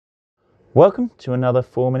Welcome to another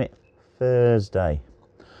 4-Minute Thursday.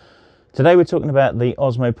 Today we're talking about the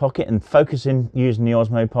Osmo Pocket and focusing using the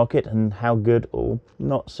Osmo Pocket and how good or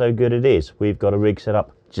not so good it is. We've got a rig set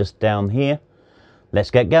up just down here. Let's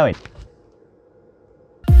get going.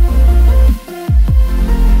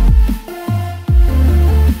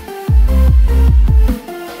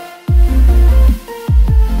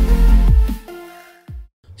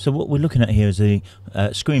 So what we're looking at here is a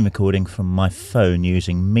screen recording from my phone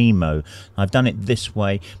using Mimo. I've done it this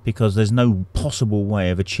way because there's no possible way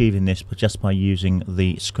of achieving this just by using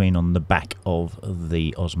the screen on the back of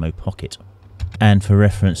the Osmo Pocket. And for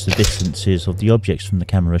reference, the distances of the objects from the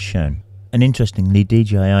camera are shown. And interestingly,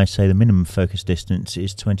 DJI say the minimum focus distance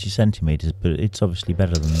is 20 centimeters, but it's obviously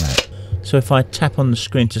better than that. So if I tap on the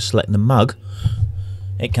screen to select the mug,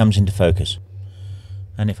 it comes into focus.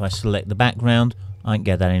 And if I select the background, I can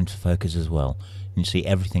get that into focus as well. You see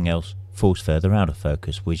everything else falls further out of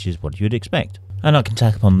focus, which is what you'd expect. And I can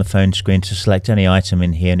tap on the phone screen to select any item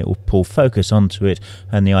in here and it will pull focus onto it,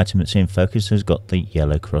 and the item that's in focus has got the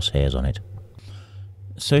yellow crosshairs on it.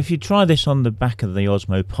 So if you try this on the back of the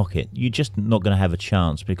Osmo Pocket, you're just not going to have a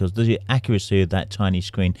chance because the accuracy of that tiny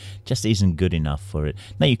screen just isn't good enough for it.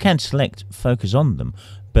 Now you can select focus on them,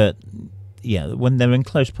 but yeah, when they're in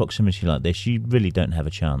close proximity like this, you really don't have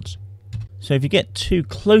a chance. So if you get too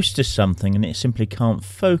close to something and it simply can't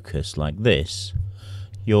focus like this,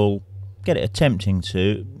 you'll get it attempting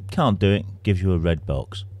to, can't do it, gives you a red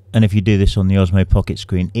box. And if you do this on the Osmo Pocket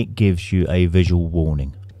screen, it gives you a visual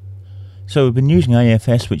warning. So we've been using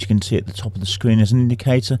AFS, which you can see at the top of the screen as an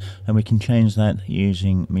indicator, and we can change that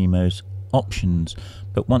using Mimo's options.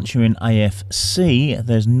 But once you're in AFC,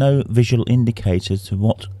 there's no visual indicator to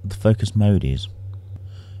what the focus mode is.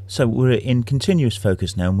 So we're in continuous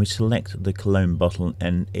focus now, and we select the cologne bottle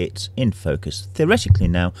and it's in focus. Theoretically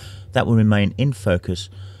now, that will remain in focus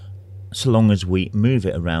so long as we move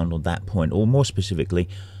it around on that point, or more specifically,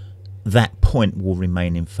 that point will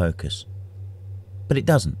remain in focus. But it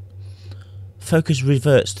doesn't. Focus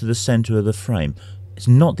reverts to the center of the frame. It's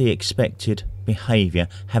not the expected behavior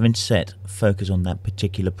having set focus on that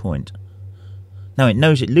particular point. Now it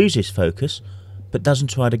knows it loses focus, but doesn't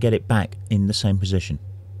try to get it back in the same position.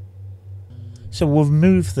 So we'll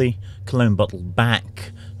move the cologne bottle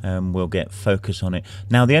back and we'll get focus on it.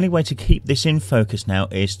 Now the only way to keep this in focus now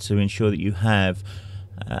is to ensure that you have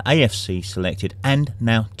AFC selected and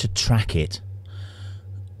now to track it.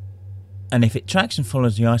 And if it tracks and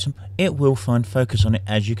follows the item, it will find focus on it,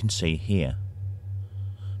 as you can see here.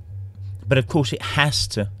 But of course it has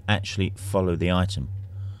to actually follow the item.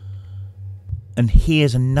 And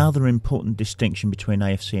here's another important distinction between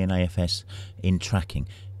AFC and AFS in tracking.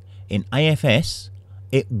 In AFS,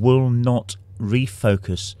 it will not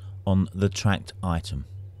refocus on the tracked item.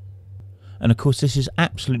 And of course this is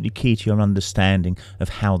absolutely key to your understanding of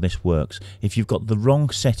how this works. If you've got the wrong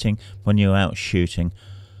setting when you're out shooting,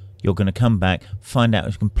 you're going to come back, find out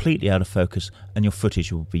it's completely out of focus, and your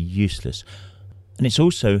footage will be useless. And it's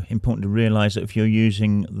also important to realise that if you're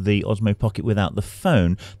using the Osmo Pocket without the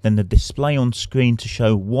phone, then the display on screen to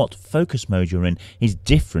show what focus mode you're in is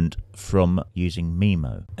different from using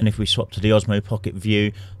Mimo. And if we swap to the Osmo Pocket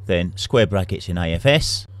view, then square brackets in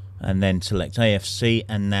AFS, and then select AFC,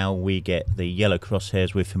 and now we get the yellow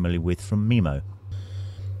crosshairs we're familiar with from Mimo.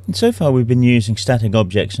 And so far we've been using static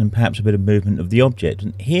objects and perhaps a bit of movement of the object.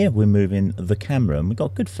 And here we're moving the camera, and we've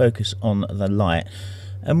got good focus on the light.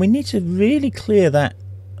 And we need to really clear that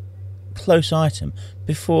close item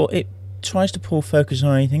before it tries to pull focus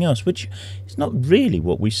on anything else, which is not really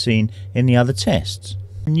what we've seen in the other tests.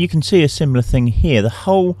 And you can see a similar thing here. The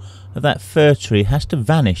whole of that fir tree has to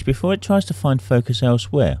vanish before it tries to find focus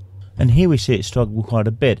elsewhere. And here we see it struggle quite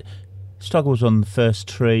a bit. Struggles on the first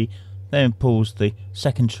tree, then pulls the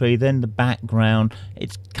second tree, then the background.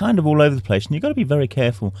 It's kind of all over the place, and you've got to be very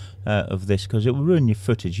careful of this because it will ruin your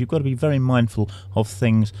footage. You've got to be very mindful of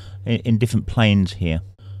things in different planes here.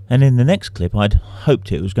 And in the next clip I'd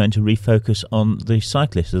hoped it was going to refocus on the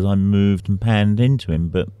cyclist as I moved and panned into him,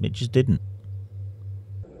 but it just didn't.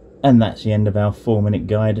 And that's the end of our 4-minute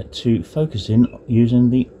guide to focusing using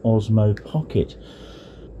the Osmo Pocket.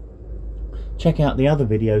 Check out the other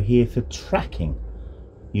video here for tracking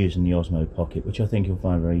using the Osmo Pocket, which I think you'll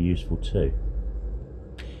find very useful too.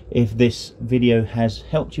 If this video has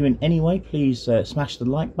helped you in any way, please smash the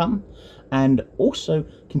like button and also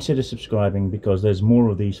consider subscribing because there's more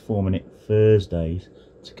of these 4-Minute Thursdays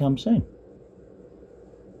to come soon.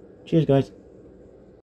 Cheers guys.